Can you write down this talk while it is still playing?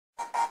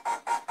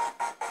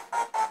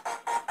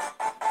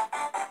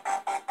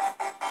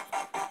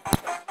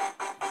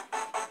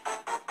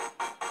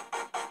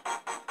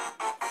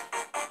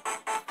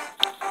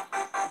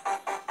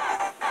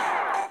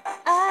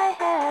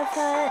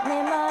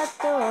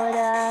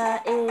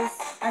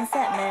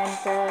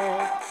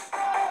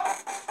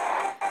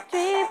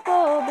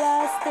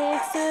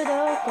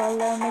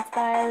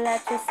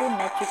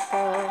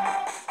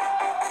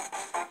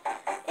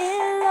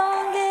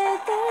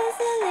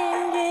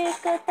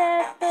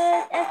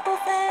elongated at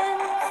both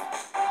ends,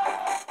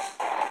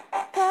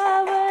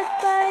 covered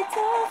by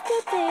tough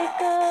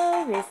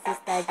cuticle,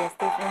 resists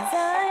digestive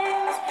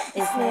enzymes.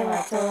 It's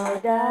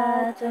nematoda,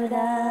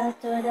 toda,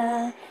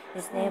 toda.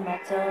 It's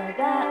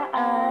nematoda,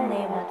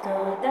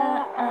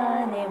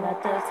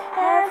 nematodes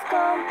have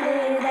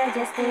complete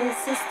digestive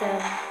system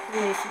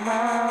with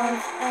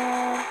mouth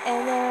and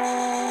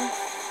anus.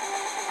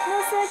 No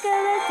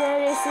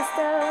circulatory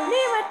system,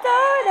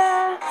 nematoda.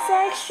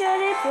 Sexual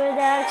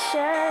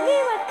reproduction,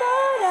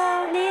 nematoda.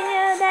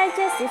 Linear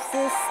digestive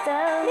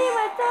system,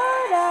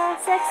 nematoda.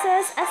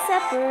 Sexes are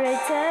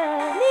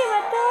separated,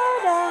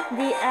 nematoda.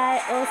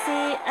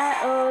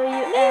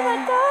 D-I-O-C-I-O-U-M,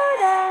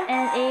 nematoda.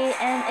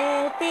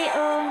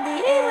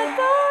 N-E-M-A-T-O-D-A,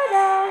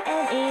 nematoda.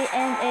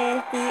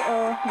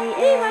 N-E-M-A-T-O-D-A,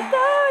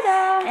 nematoda.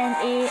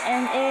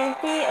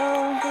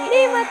 N-E-M-A-T-O-D-A,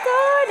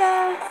 nematoda.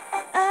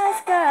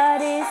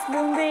 Ascaris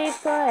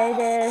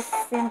Lumbricoides,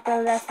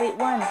 simple life with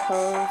one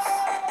host.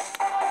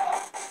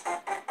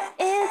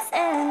 It's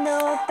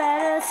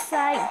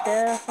endoparasite,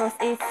 the host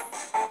is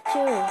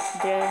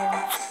children.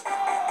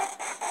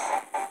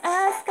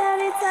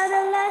 Ascarids are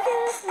the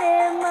largest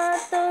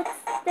nematodes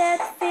that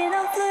feed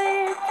on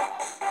fluid.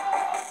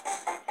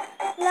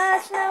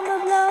 Large number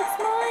blocks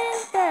more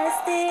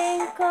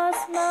intestine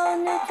cause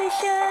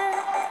malnutrition.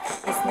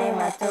 It's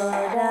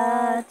nematoda,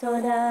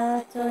 toda,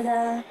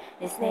 toda.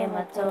 It's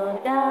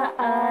nematoda,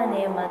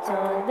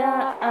 nematode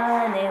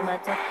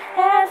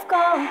have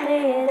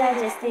complete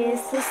digestive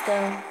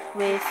system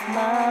with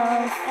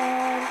mouth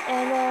and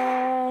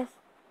anus.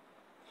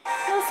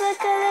 No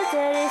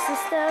circulatory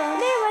system,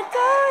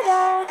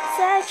 nematoda.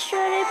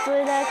 Sexual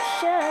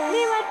reproduction,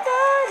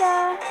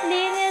 nematoda.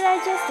 Linear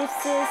digestive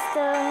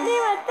system,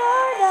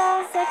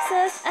 nematoda.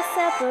 Sexes are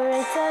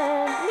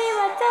separated,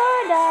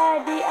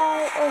 nematoda.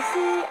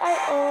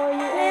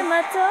 D-I-O-C-I-O-U,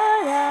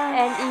 nematoda.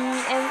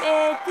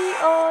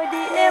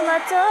 N-E-M-A-T-O-D-A,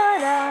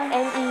 nematoda.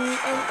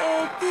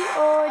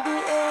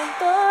 N-E-M-A-T-O-D-A,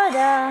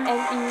 toda.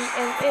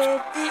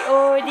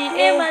 N-E-M-A-T-O-D-A,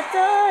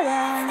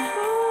 nematoda.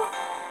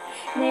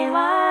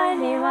 Nema,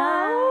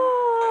 nema,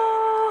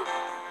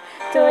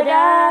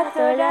 toda,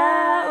 toda,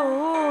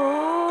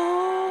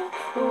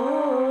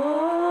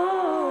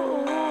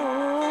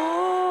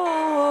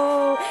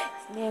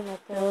 It's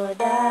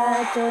nematoda,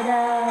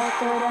 toda,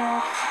 toda.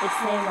 It's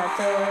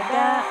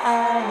nematoda,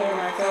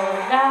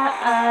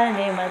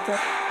 nematode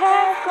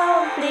have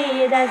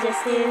complete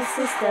digestive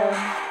system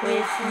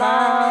with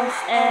mouth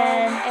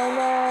and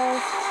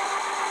anus.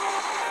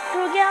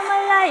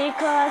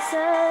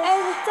 Glycolysis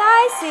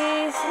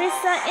advertises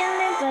result in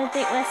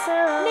lymphatic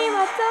vessel,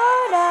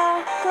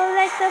 nematoda.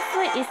 Collect the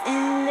fluid is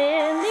in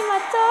lymph,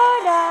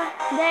 nematoda.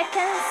 That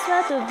can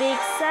swell to big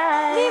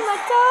size,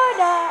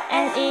 nematoda.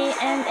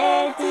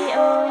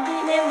 N-E-M-A-T-O-D,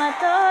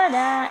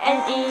 nematoda.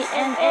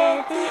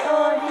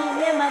 N-E-M-A-T-O-D,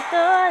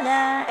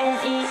 nematoda.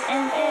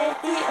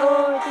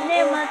 N-E-M-A-T-O-D,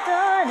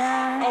 nematoda.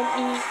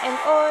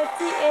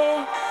 N-E-M-O-T-A,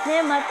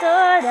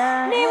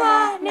 nematoda.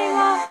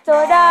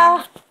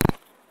 Nematoda.